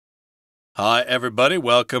Hi, everybody.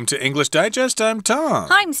 Welcome to English Digest. I'm Tom.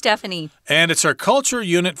 Hi, I'm Stephanie. And it's our culture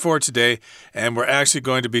unit for today, and we're actually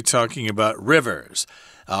going to be talking about rivers.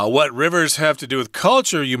 What rivers have to do with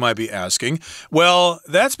culture, you might be asking? Well,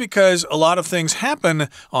 that's because a lot of things happen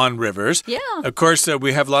on rivers. Yeah. Of course,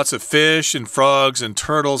 we have lots of fish and frogs and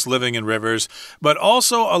turtles living in rivers, but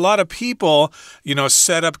also a lot of people,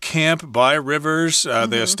 set up camp by rivers.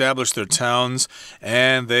 They establish their towns,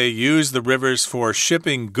 and they use the rivers for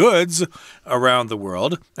shipping goods around the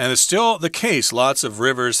world. And it's still the case. Lots of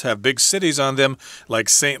rivers have big cities on them, like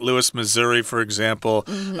St. Louis, Missouri, for example.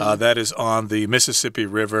 That is on the Mississippi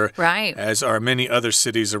River. Right. As are many other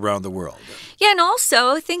cities around the world. Yeah, and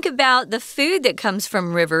also think about the food that comes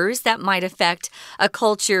from rivers that might affect a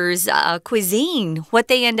culture's cuisine, what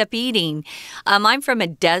they end up eating. I'm from a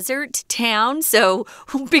desert town, so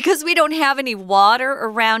because we don't have any water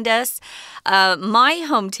around us, my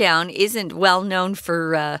hometown isn't well known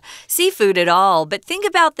for seafood at all. But think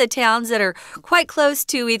about the towns that are quite close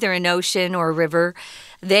to either an ocean or a river.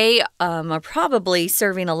 They are probably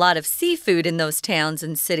serving a lot of seafood in those towns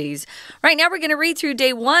and cities. Right now, we're going to read through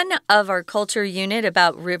day 1 of our culture unit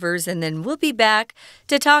about rivers, and then we'll be back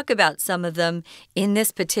to talk about some of them in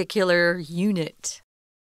this particular unit.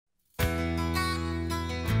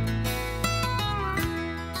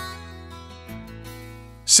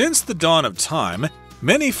 Since the dawn of time,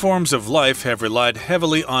 many forms of life have relied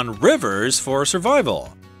heavily on rivers for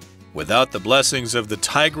survival. Without the blessings of the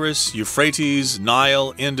Tigris, Euphrates,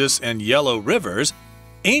 Nile, Indus, and Yellow rivers,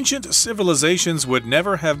 ancient civilizations would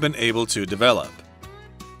never have been able to develop.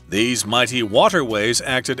 These mighty waterways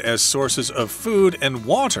acted as sources of food and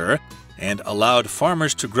water and allowed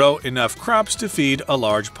farmers to grow enough crops to feed a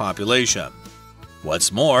large population. What's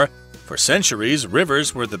more, for centuries,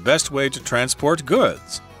 rivers were the best way to transport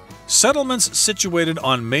goods. Settlements situated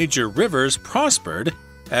on major rivers prospered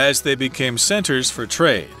as they became centers for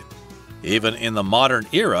trade. Even in the modern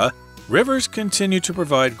era, rivers continue to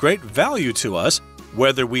provide great value to us,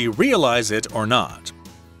 whether we realize it or not.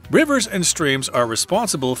 Rivers and streams are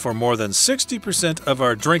responsible for more than 60% of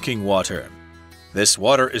our drinking water. This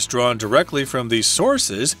water is drawn directly from these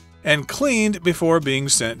sources and cleaned before being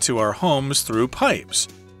sent to our homes through pipes.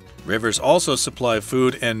 Rivers also supply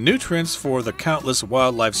food and nutrients for the countless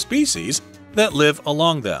wildlife species that live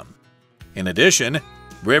along them. In addition,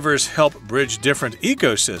 rivers help bridge different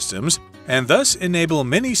ecosystems and thus enable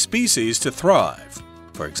many species to thrive.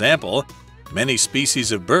 For example, many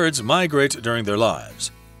species of birds migrate during their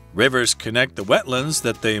lives. Rivers connect the wetlands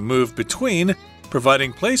that they move between,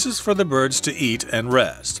 providing places for the birds to eat and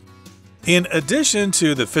rest. In addition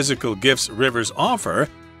to the physical gifts rivers offer,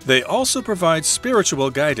 they also provide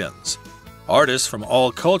spiritual guidance. Artists from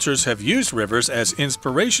all cultures have used rivers as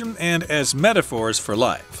inspiration and as metaphors for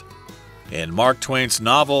life. In Mark Twain's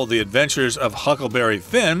novel The Adventures of Huckleberry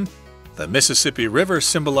Finn, the Mississippi River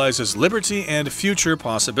symbolizes liberty and future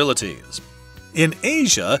possibilities. In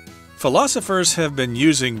Asia, philosophers have been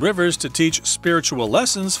using rivers to teach spiritual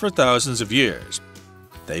lessons for thousands of years.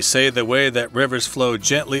 They say the way that rivers flow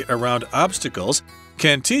gently around obstacles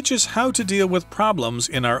can teach us how to deal with problems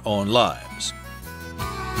in our own lives.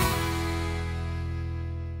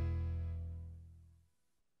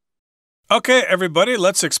 Okay, everybody,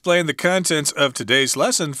 let's explain the contents of today's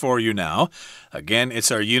lesson for you now. Again, it's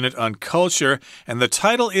our unit on culture, and the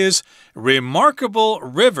title is Remarkable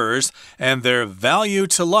Rivers and Their Value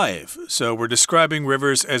to Life. So we're describing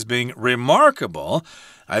rivers as being remarkable.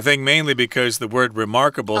 I think mainly because the word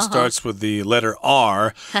remarkable starts with the letter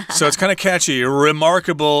R. So it's kind of catchy.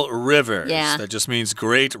 Remarkable rivers. Yeah. That just means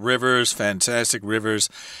great rivers, fantastic rivers.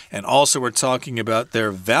 And also we're talking about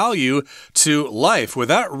their value to life.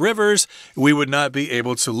 Without rivers, we would not be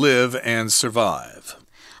able to live and survive.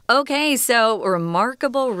 Okay, so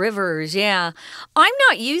remarkable rivers, yeah. I'm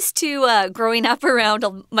not used to growing up around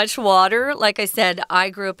much water. Like I said, I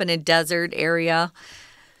grew up in a desert area.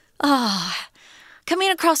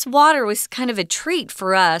 Coming across water was kind of a treat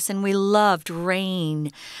for us, and we loved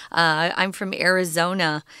rain. I'm from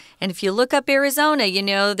Arizona, and if you look up Arizona,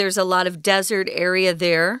 there's a lot of desert area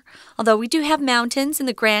there, although we do have mountains in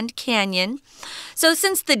the Grand Canyon. So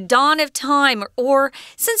since the dawn of time, or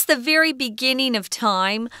since the very beginning of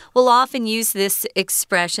time, we'll often use this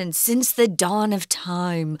expression, since the dawn of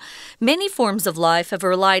time. Many forms of life have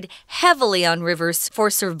relied heavily on rivers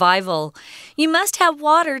for survival. You must have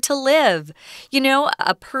water to live.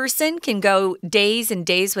 A person can go days and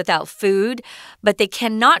days without food, but they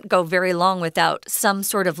cannot go very long without some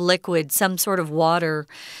sort of liquid, some sort of water.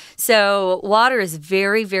 So water is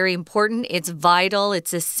very, very important. It's vital.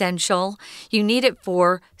 It's essential. You need it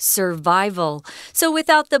for survival. So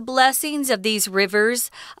without the blessings of these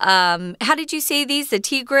rivers, how did you say these? The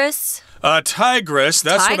Tigris? Tigris,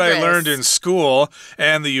 that's what I learned in school,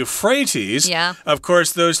 and the Euphrates. Yeah. Of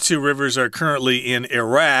course, those two rivers are currently in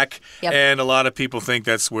Iraq, and a lot of people think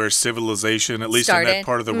that's where civilization, at least in that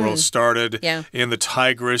part of the world, started, in the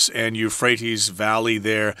Tigris and Euphrates Valley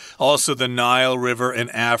there. Also, the Nile River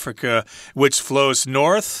in Africa, which flows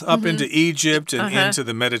north up into Egypt and into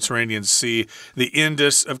the Mediterranean Sea. The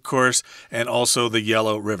Indus, of course, and also the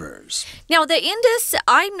Yellow Rivers. Now, the Indus,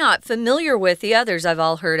 I'm not familiar with. The others I've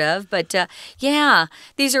all heard of, but yeah,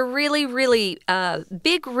 these are really, really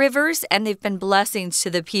big rivers, and they've been blessings to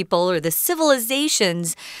the people or the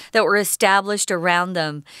civilizations that were established around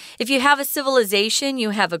them. If you have a civilization, you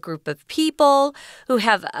have a group of people who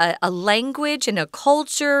have a language and a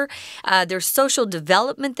culture. There's social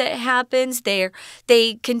development that happens.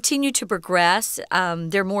 They continue to progress.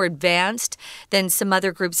 They're more advanced than some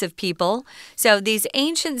other groups of people. So these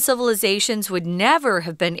ancient civilizations would never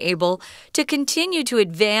have been able to continue to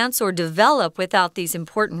advance or develop without these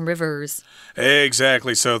important rivers.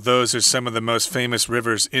 Exactly. So those are some of the most famous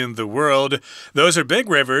rivers in the world. Those are big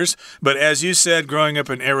rivers, but as you said, growing up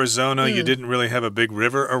in Arizona, you didn't really have a big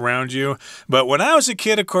river around you. But when I was a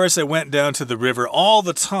kid, of course, I went down to the river all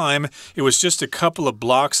the time. It was just a couple of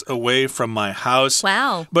blocks away from my house.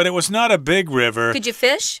 Wow. But it was not a big river. Could you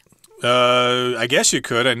fish? I guess you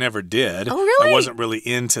could. I never did. Oh, really? I wasn't really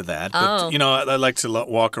into that. But, you know, I like to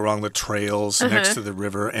walk along the trails next to the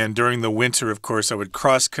river. And during the winter, of course, I would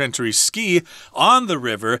cross-country ski on the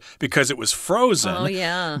river because it was frozen. Oh,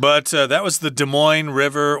 yeah. But that was the Des Moines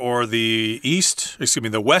River or the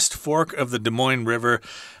West Fork of the Des Moines River.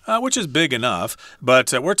 Which is big enough,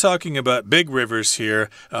 but we're talking about big rivers here.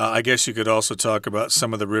 I guess you could also talk about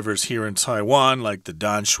some of the rivers here in Taiwan, like the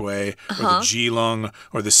Danshui or the Jilong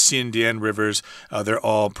or the Xindian rivers. They're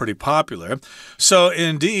all pretty popular. So,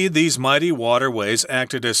 indeed, these mighty waterways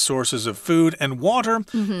acted as sources of food and water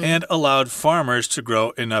and allowed farmers to grow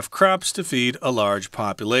enough crops to feed a large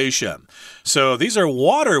population. So, these are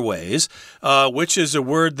waterways, which is a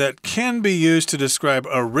word that can be used to describe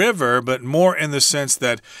a river, but more in the sense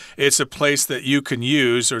that it's a place that you can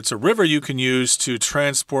use, or it's a river you can use to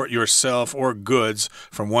transport yourself or goods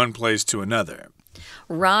from one place to another.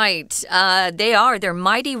 Right. They're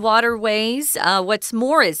mighty waterways. What's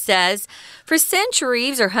more, it says, for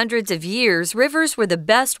centuries or hundreds of years, rivers were the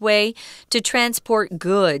best way to transport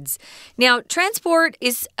goods. Now, transport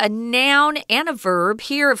is a noun and a verb.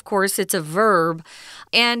 Here, of course, it's a verb.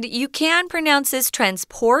 And you can pronounce this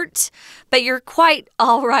transport, but you're quite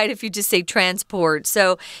all right if you just say transport.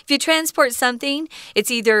 So if you transport something,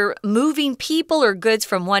 it's either moving people or goods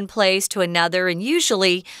from one place to another, and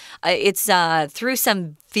usually it's through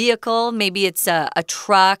some vehicle. Maybe it's a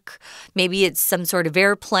truck, maybe it's some sort of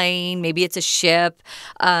airplane, maybe it's a ship.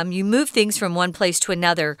 You move things from one place to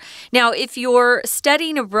another. Now, if you're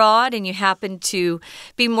studying abroad and you happen to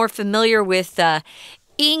be more familiar with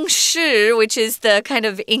English, which is the kind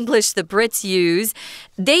of English the Brits use,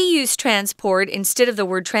 they use transport instead of the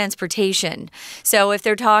word transportation. So if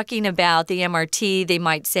they're talking about the MRT, they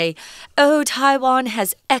might say, oh, Taiwan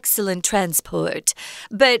has excellent transport.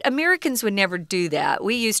 But Americans would never do that.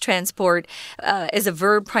 We use transport as a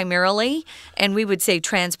verb primarily, and we would say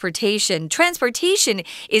transportation. Transportation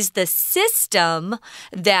is the system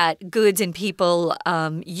that goods and people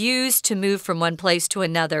use to move from one place to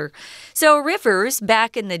another. So rivers,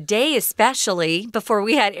 back in the day especially, before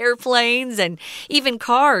we had airplanes and even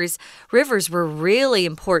cars, rivers were really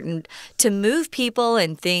important to move people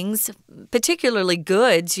and things, particularly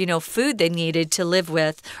goods, food they needed to live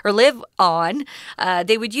with or live on.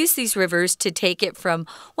 They would use these rivers to take it from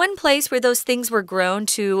one place where those things were grown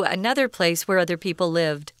to another place where other people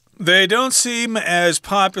lived. They don't seem as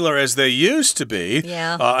popular as they used to be.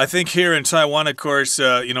 Yeah. I think here in Taiwan, of course,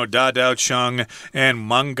 Dadaocheng and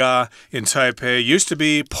Manga in Taipei used to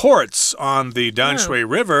be ports on the Danshui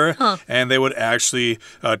River, and they would actually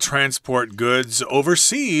transport goods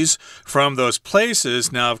overseas from those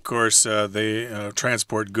places. Now, of course, they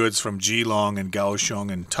transport goods from Jilong and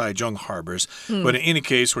Kaohsiung and Taichung harbors. But in any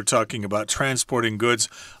case, we're talking about transporting goods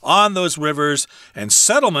on those rivers and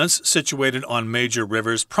settlements situated on major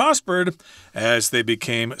rivers prospered as they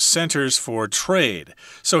became centers for trade.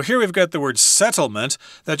 So here we've got the word settlement.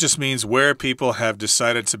 That just means where people have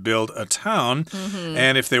decided to build a town.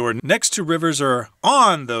 And if they were next to rivers or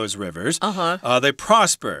on those rivers, they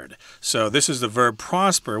prospered. So this is the verb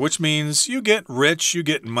prosper, which means you get rich, you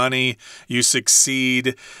get money, you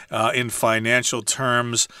succeed in financial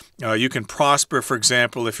terms. You can prosper, for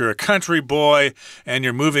example, if you're a country boy and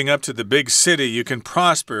you're moving up to the big city, you can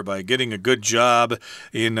prosper by getting a good job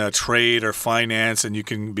in trade or finance, and you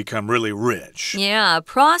can become really rich. Yeah,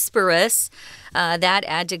 prosperous. That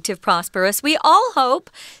adjective prosperous. We all hope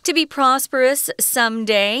to be prosperous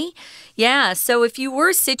someday. Yeah, so if you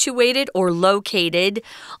were situated or located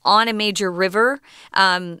on a major river,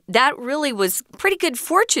 that really was pretty good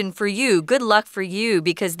fortune for you, good luck for you,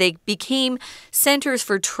 because they became centers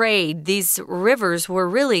for trade. These rivers were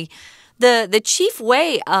really the chief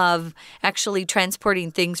way of actually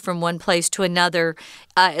transporting things from one place to another,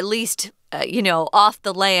 at least off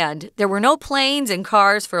the land. There were no planes and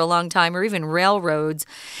cars for a long time, or even railroads.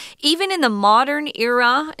 Even in the modern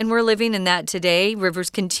era, and we're living in that today, rivers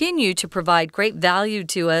continue to provide great value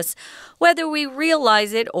to us, whether we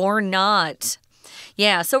realize it or not.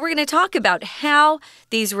 Yeah, so we're going to talk about how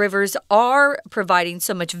these rivers are providing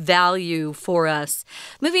so much value for us.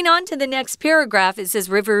 Moving on to the next paragraph, it says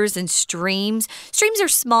rivers and streams. Streams are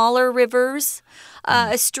smaller rivers.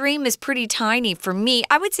 A stream is pretty tiny for me.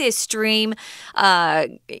 I would say a stream,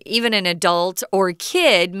 even an adult or a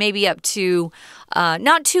kid, maybe up to,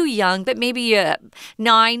 not too young, but maybe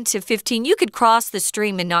 9 to 15. You could cross the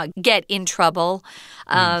stream and not get in trouble.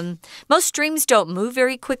 Most streams don't move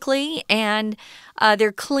very quickly, and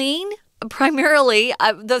they're clean. Primarily,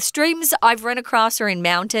 the streams I've run across are in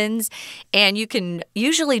mountains, and you can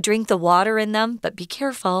usually drink the water in them, but be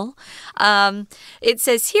careful. It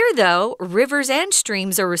says here, though, rivers and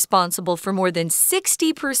streams are responsible for more than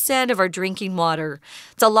 60% of our drinking water.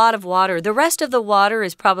 It's a lot of water. The rest of the water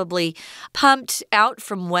is probably pumped out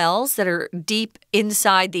from wells that are deep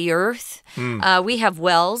inside the earth. We have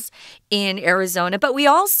wells in Arizona, but we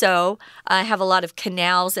also have a lot of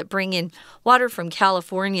canals that bring in water from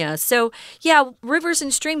California. So, yeah, rivers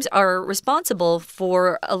and streams are responsible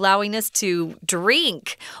for allowing us to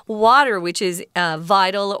drink water, which is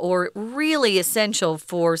vital or really essential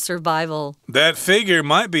for survival. That figure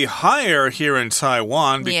might be higher here in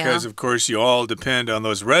Taiwan because, of course, you all depend on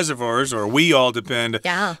those reservoirs, or we all depend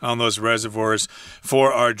on those reservoirs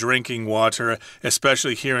for our drinking water,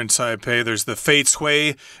 especially here in Taipei. There's the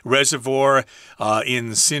Feicui Reservoir in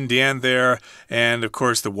Xindian there, and, of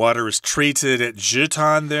course, the water is treated at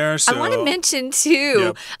Zhitan there. So, I want to mention,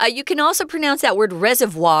 too, you can also pronounce that word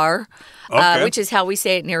reservoir, which is how we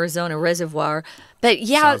say it in Arizona, reservoir. But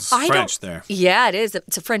yeah, sounds French there. Yeah, it is.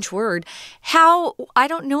 It's a French word. I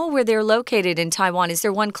don't know where they're located in Taiwan. Is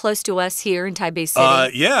there one close to us here in Taipei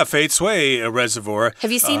City? Yeah, Feicui Reservoir.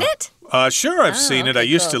 Have you seen it? Sure, I've seen it. I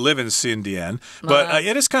used to live in Xindian, but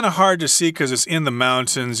it is kind of hard to see because it's in the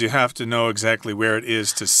mountains. You have to know exactly where it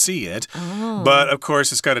is to see it. But, of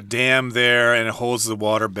course, it's got a dam there, and it holds the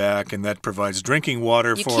water back, and that provides drinking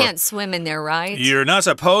water You can't swim in there, right? You're not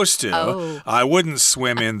supposed to. I wouldn't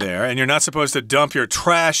swim in there, and you're not supposed to dump your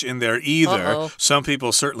trash in there either. Some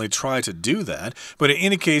people certainly try to do that. But in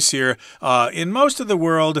any case here, in most of the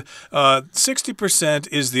world, 60%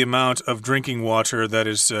 is the amount of drinking water that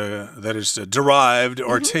is derived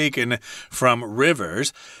or taken from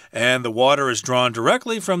rivers, and the water is drawn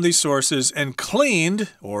directly from these sources and cleaned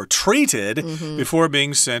or treated before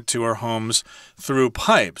being sent to our homes through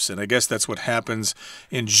pipes. And I guess that's what happens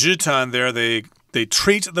in Zhitan there. They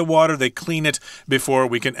treat the water, they clean it before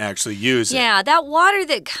we can actually use it. Yeah, that water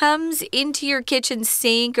that comes into your kitchen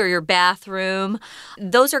sink or your bathroom,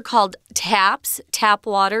 those are called taps. Tap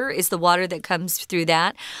water is the water that comes through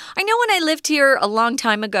that. I know when I lived here a long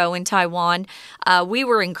time ago in Taiwan, we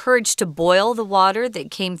were encouraged to boil the water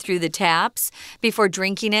that came through the taps before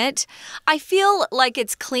drinking it. I feel like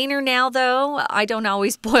it's cleaner now, though. I don't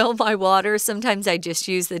always boil my water. Sometimes I just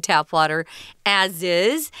use the tap water as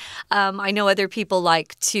is. I know other people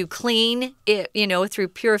like to clean it, through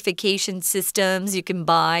purification systems you can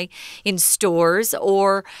buy in stores,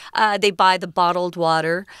 or they buy the bottled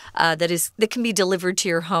water that can be delivered to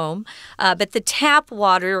your home. But the tap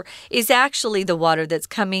water is actually the water that's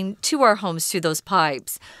coming to our homes through those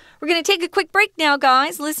pipes. We're going to take a quick break now,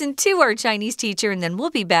 guys. Listen to our Chinese teacher, and then we'll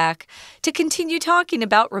be back to continue talking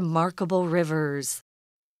about remarkable rivers.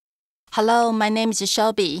 Hello, my name is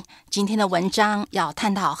Shelby. 今天的文章要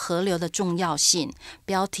探讨河流的重要性。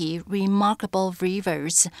标题 Remarkable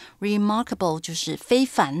Rivers. Remarkable 就是非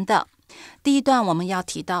凡的。第一段我们要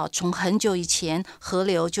提到，从很久以前，河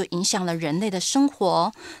流就影响了人类的生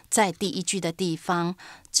活。在第一句的地方，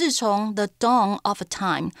自从 the dawn of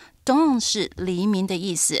time，dawn 是黎明的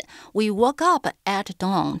意思。We woke up at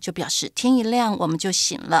dawn 就表示天一亮我们就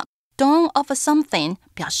醒了。Dawn of something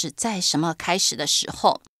表示在什么开始的时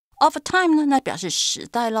候。Of time 呢，那表示时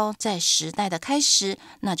代咯，在时代的开始，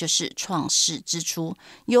那就是创世之初，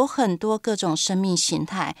有很多各种生命形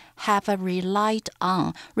态 have relied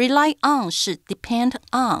on。Rely on 是 depend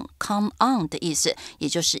on、count on 的意思，也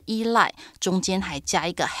就是依赖，中间还加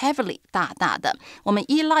一个 heavily 大大的。我们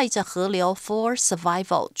依赖着河流 for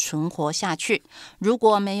survival 存活下去。如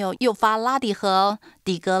果没有幼发拉底河、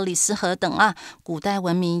底格里斯河等古代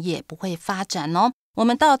文明也不会发展哦。我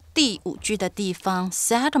们到第5句的地方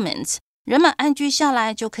settlements， 人们安居下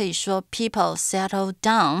来就可以说 people settle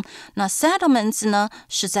down。 那 settlements 呢，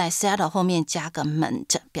是在 settle 后面加个 ment，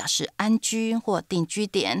 表示安居或定居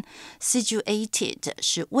点。 situated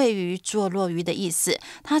是位于、坐落于的意思，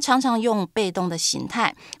它常常用被动的形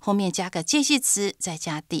态，后面加个介系词，再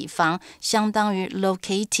加地方，相当于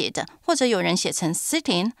located， 或者有人写成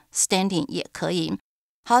sitting standing 也可以。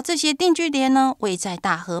好，这些定居点呢，位在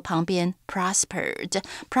大河旁边 prospered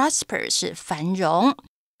是繁荣。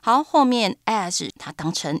好，后面 as 它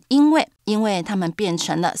当成因为它们变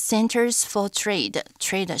成了 centers for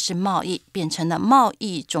trade 是贸易，变成了贸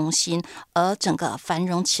易中心，而整个繁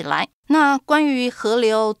荣起来。那关于河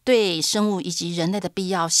流对生物以及人类的必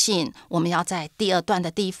要性，我们要在第2段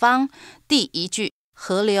的地方，第1句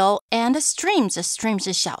河流 and streams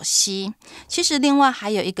是小溪，其实另外还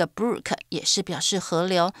有一个 brook 也是表示河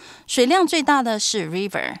流，水量最大的是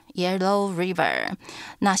Yellow River。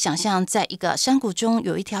 那想象在一个山谷中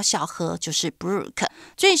有一条小河，就是 brook，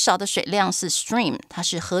 最少的水量是 stream， 它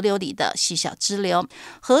是河流里的细小支流。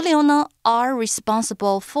河流呢 are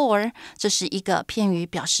responsible for， 这是一个片语，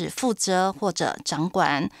表示负责或者掌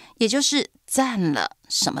管，也就是占了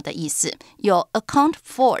什么的意思，有 account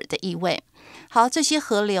for 的意味。好，这些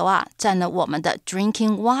河流占了我们的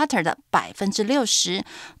drinking water 的 60%。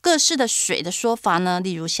 各式的水的说法呢，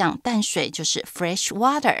例如像淡水就是 fresh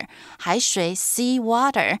water， 海水 sea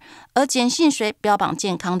water， 而碱性水标榜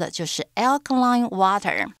健康的就是 alkaline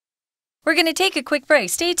water。 We're going to take a quick break.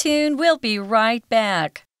 Stay tuned. We'll be right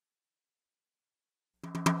back.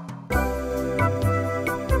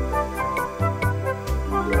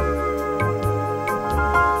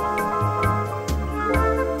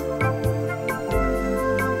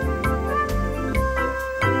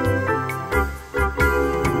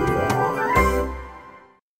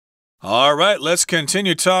 All right, let's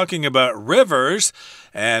continue talking about rivers.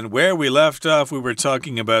 And where we left off, we were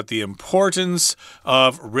talking about the importance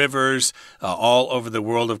of rivers all over the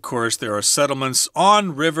world. Of course, there are settlements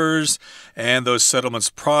on rivers, and those settlements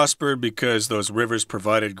prospered because those rivers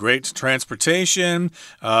provided great transportation.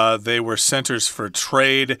 They were centers for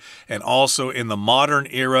trade, and also in the modern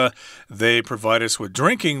era, they provide us with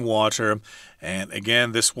drinking water. And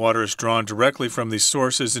again, this water is drawn directly from these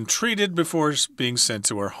sources and treated before being sent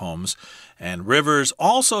to our homes. And rivers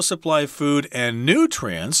also supply food and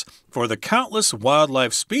nutrients for the countless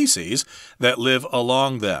wildlife species that live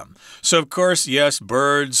along them. So, of course, yes,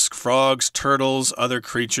 birds, frogs, turtles, other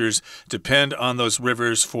creatures depend on those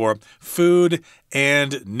rivers for food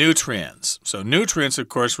and nutrients. So nutrients, of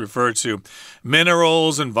course, refer to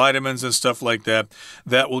minerals and vitamins and stuff like that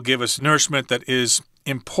that will give us nourishment that is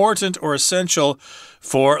important or essential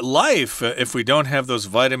for life. If we don't have those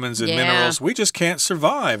vitamins and minerals, we just can't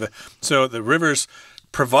survive. So the rivers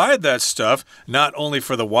provide that stuff not only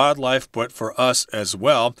for the wildlife but for us as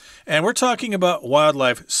well. And we're talking about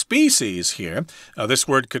wildlife species here. This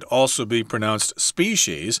word could also be pronounced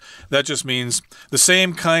species. That just means the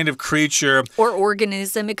same kind of creature or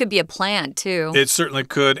organism. It could be a plant too. It certainly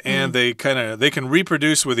could, and they can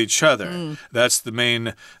reproduce with each other. That's the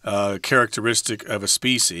main characteristic of a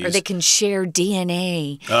species. Or they can share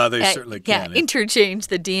DNA. They certainly can. Yeah, interchange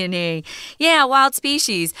the DNA. Yeah, wild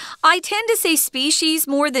species. I tend to say species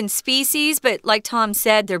more than species, but like Tom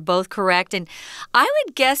said, they're both correct. And I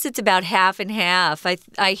would guess it's about half and half.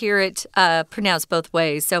 I hear it pronounced both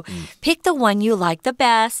ways. So pick the one you like the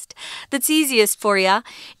best, that's easiest for you.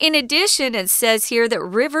 In addition, it says here that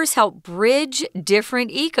rivers help bridge different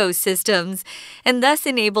ecosystems and thus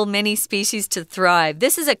enable many species to thrive.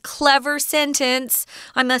 This is a clever sentence,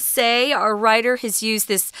 I must say. Our writer has used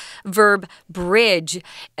this verb bridge.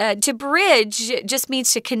 To bridge just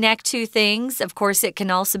means to connect two things. Of course, it can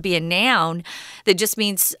also be a noun that just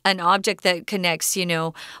means an object that connects,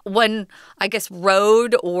 one, I guess,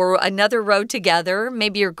 road or another road together.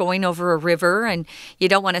 Maybe you're going over a river and you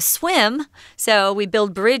don't want to swim, so we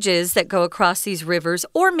build bridges that go across these rivers.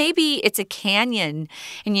 Or maybe it's a canyon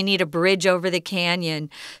and you need a bridge over the canyon.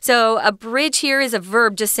 So a bridge here is a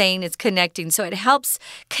verb just saying it's connecting. So it helps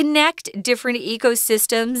connect different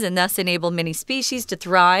ecosystems and thus enable many species to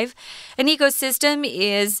thrive. An ecosystem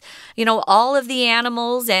is, all of the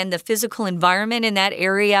animals and the physical environment in that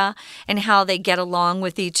area and how they get along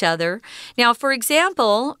with each other. Now, for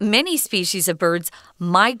example, many species of birds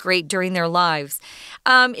migrate during their lives.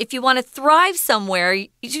 If you want to thrive somewhere,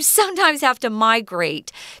 you sometimes have to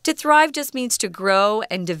migrate. To thrive just means to grow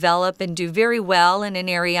and develop and do very well in an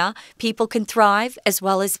area. People can thrive as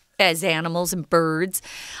well as animals and birds.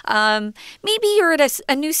 Maybe you're at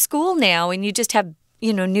a new school now and you just have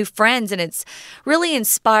new friends, and it's really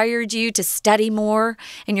inspired you to study more,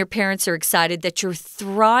 and your parents are excited that you're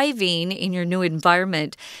thriving in your new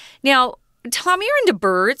environment. Now, Tom, you're into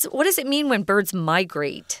birds. What does it mean when birds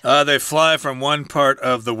migrate? They fly from one part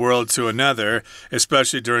of the world to another,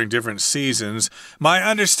 especially during different seasons. My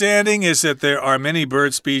understanding is that there are many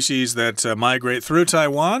bird species that migrate through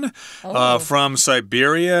Taiwan, from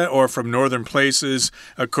Siberia or from northern places.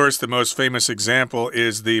 Of course, the most famous example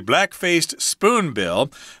is the black-faced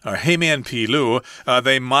spoonbill, or Heiman Pilu.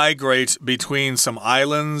 They migrate between some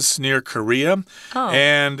islands near Korea.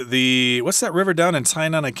 And what's that river down in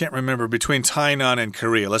Tainan? I can't remember. Between Tainan and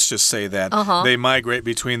Korea, let's just say that. They migrate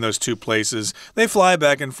between those two places. They fly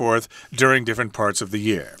back and forth during different parts of the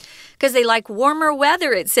year. Because they like warmer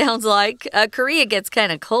weather, it sounds like. Korea gets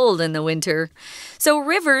kind of cold in the winter. So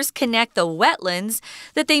rivers connect the wetlands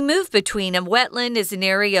that they move between. A wetland is an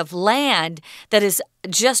area of land that is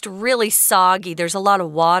just really soggy. There's a lot of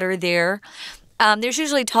water there. There's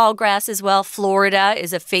usually tall grass as well. Florida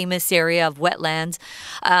is a famous area of wetlands.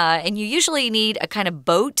 And you usually need a kind of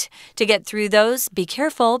boat to get through those. Be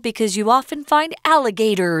careful because you often find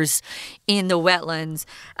alligators in the wetlands.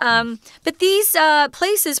 But these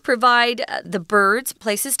places provide the birds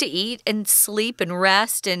places to eat and sleep and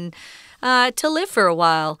rest and to live for a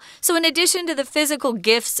while. So in addition to the physical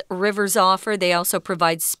gifts rivers offer, they also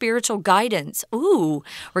provide spiritual guidance. Ooh,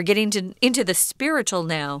 we're getting into the spiritual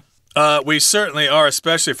now. We certainly are,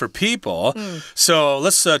 especially for people. So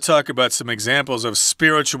let's talk about some examples of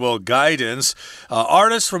spiritual guidance.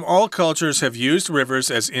 Artists from all cultures have used rivers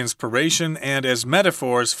as inspiration and as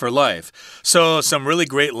metaphors for life. So some really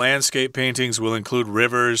great landscape paintings will include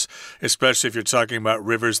rivers, especially if you're talking about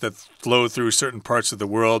rivers that flow through certain parts of the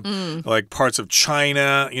world, like parts of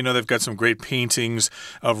China. They've got some great paintings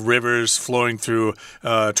of rivers flowing through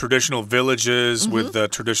traditional villages with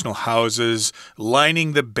traditional houses,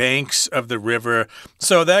 lining the banks of the river.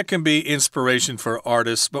 So that can be inspiration for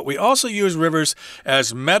artists, but we also use rivers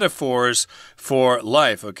as metaphors for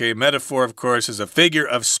life. Okay, metaphor, of course, is a figure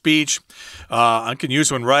of speech. I can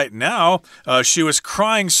use one right now. She was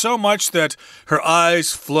crying so much that her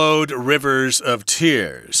eyes flowed rivers of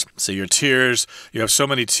tears. So your tears, you have so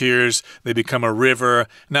many tears, they become a river.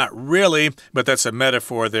 Not really, but that's a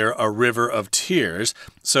metaphor there, a river of tears.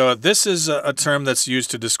 So this is a term that's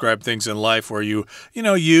used to describe things in life where you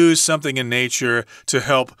use something in nature to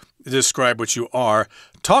help describe what you are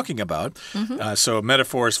talking about. So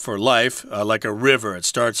metaphors for life, like a river. It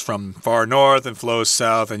starts from far north and flows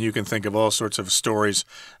south, and you can think of all sorts of stories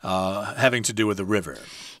having to do with the river.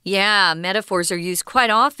 Yeah, metaphors are used quite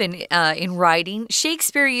often in writing.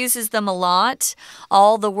 Shakespeare uses them a lot.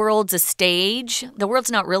 All the world's a stage. The world's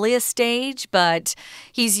not really a stage, but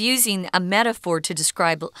he's using a metaphor to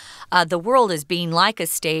describe the world as being like a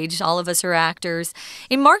stage. All of us are actors.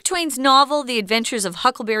 In Mark Twain's novel, The Adventures of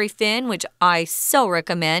Huckleberry Finn, which I so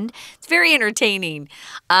recommend, it's very entertaining.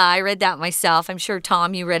 I read that myself. I'm sure,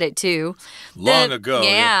 Tom, you read it too. Long ago.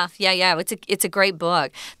 Yeah. It's a great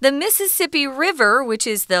book. The Mississippi River, which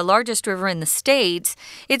is the largest river in the States,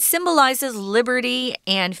 it symbolizes liberty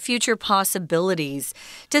and future possibilities.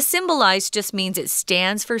 To symbolize just means it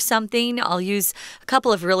stands for something. I'll use a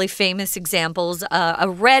couple of really famous examples. A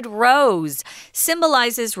red rose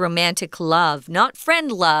symbolizes romantic love, not friend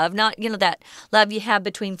love, not, that love you have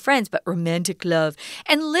between friends, but romantic love.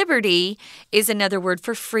 And liberty is another word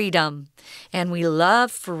for freedom. And we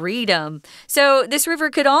love freedom. So this river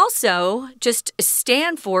could also just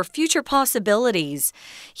stand for future possibilities.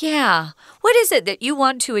 Yeah. What is it that you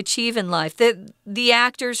want to achieve in life? The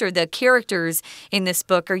actors or the characters in this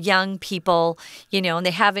book are young people, and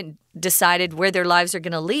they haven't decided where their lives are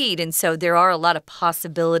going to lead. And so there are a lot of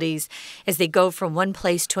possibilities as they go from one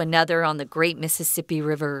place to another on the great Mississippi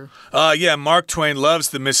River. Yeah, Mark Twain loves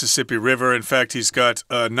the Mississippi River. In fact, he's got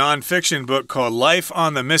a nonfiction book called Life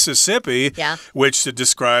on the Mississippi, which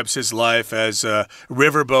describes his life as a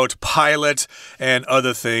riverboat pilot and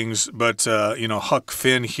other things. But, Huck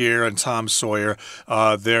Finn here and Tom Sawyer,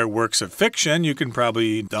 they're works of fiction. You can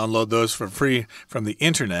probably download those for free from the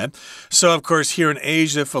internet. So, of course, here in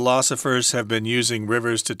Asia, philosophers have been using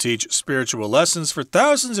rivers to teach spiritual lessons for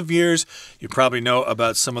thousands of years. You probably know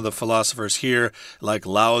about some of the philosophers here, like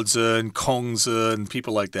Lao Tzu and Kongzi and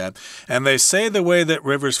people like that. And they say the way that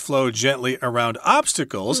rivers flow gently around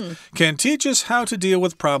obstacles can teach us how to deal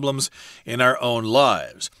with problems in our own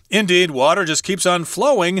lives. Indeed, water just keeps on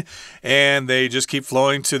flowing, and they just keep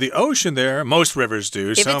flowing to the ocean there. Most rivers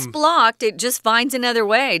do. If it's blocked, it just finds another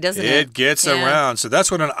way, doesn't it? It gets around. So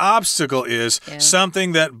that's what an obstacle is,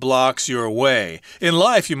 something that blocks your way. In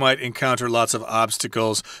life, you might encounter lots of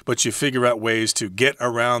obstacles, but you figure out ways to get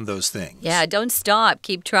around those things. Yeah, don't stop.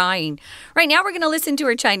 Keep trying. Right now, we're going to listen to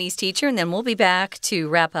our Chinese teacher, and then we'll be back to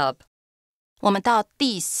wrap up. 我们到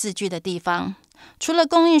第4句的地方。除了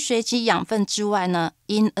供应水及养分之外呢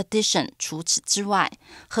in addition 除此之外，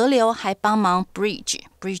河流还帮忙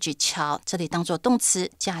bridge 桥，这里当作动词，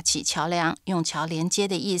架起桥梁，用桥连接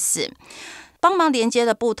的意思，帮忙连接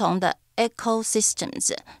了不同的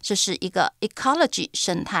ecosystems， 这是一个 ecology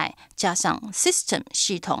生态加上 system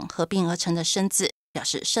系统合并而成的生字，表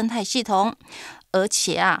示生态系统。而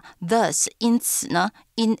且thus 因此呢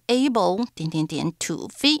enable to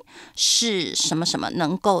be 是什么什么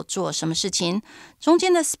能够做什么事情，中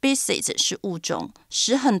间的 species 是物种，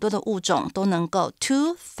使很多的物种都能够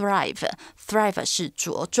to thrive 是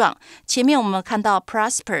茁壮，前面我们看到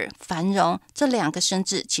prosper 繁荣，这两个生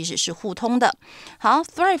字其实是互通的。好，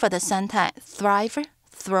 thrive 的三态 thrive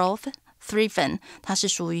thriven 它是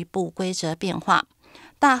属于不规则变化，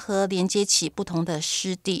大河连接起不同的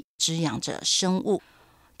湿地，滋养着生物。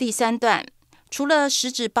第3段，除了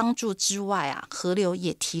实质帮助之外河流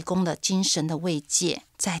也提供了精神的慰藉。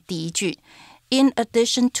在第1句 in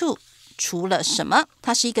addition to 除了什么，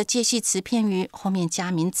它是一个介系词片语，后面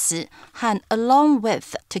加名词，和 along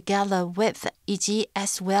with together with 以及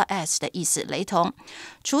as well as 的意思雷同。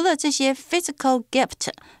除了这些 physical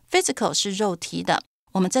gift， physical 是肉体的，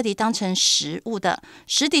我们这里当成实物的，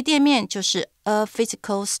实体店面就是 a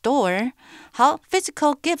physical store。 好，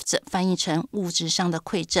 physical gifts 翻译成物质上的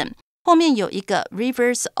馈赠，后面有一个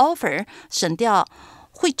reverse offer， 省掉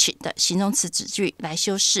which 的形容词子句来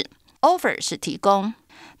修饰， offer 是提供，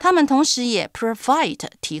他们同时也 provide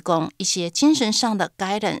提供一些精神上的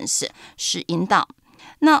guidance 是引导。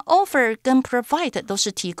那 offer 跟 provide 都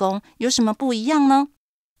是提供，有什么不一样呢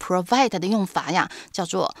？Provide 的用法叫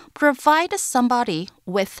做 provide somebody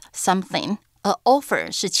with something， 而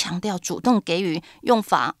offer 是强调主动给予，用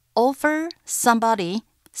法 offer somebody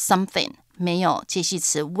something， 没有介系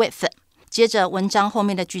词 with。 接着文章后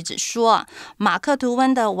面的句子说，马克吐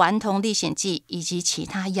温的《顽童历险记》以及其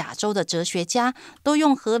他亚洲的哲学家都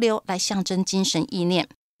用河流来象征精神意念。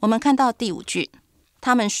我们看到第5句，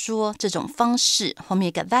他们说这种方式，后面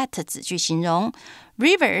一个 that 子句形容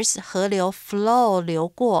rivers 河流 flow 流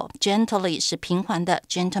过 gently 是平缓的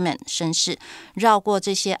gentleman 绅士，绕过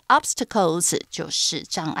这些 obstacles 就是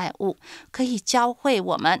障碍物，可以教会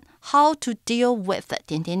我们 how to deal with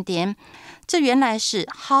这原来是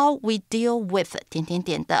how we deal with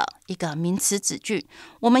的一个名词子句，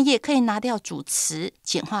我们也可以拿掉主词，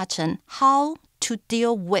简化成 how to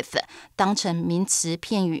deal with 当成名词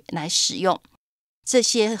片语来使用。这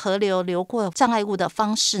些河流流过障碍物的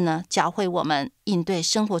方式呢，教会我们应对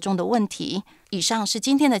生活中的问题。以上是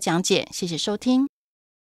今天的讲解，谢谢收听。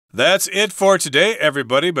That's it for today,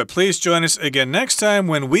 everybody, but please join us again next time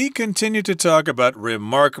when we continue to talk about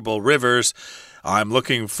remarkable rivers. I'm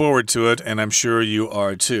looking forward to it, and I'm sure you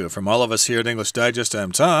are too. From all of us here at English Digest,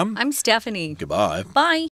 I'm Tom. I'm Stephanie. Goodbye.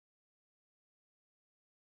 Bye.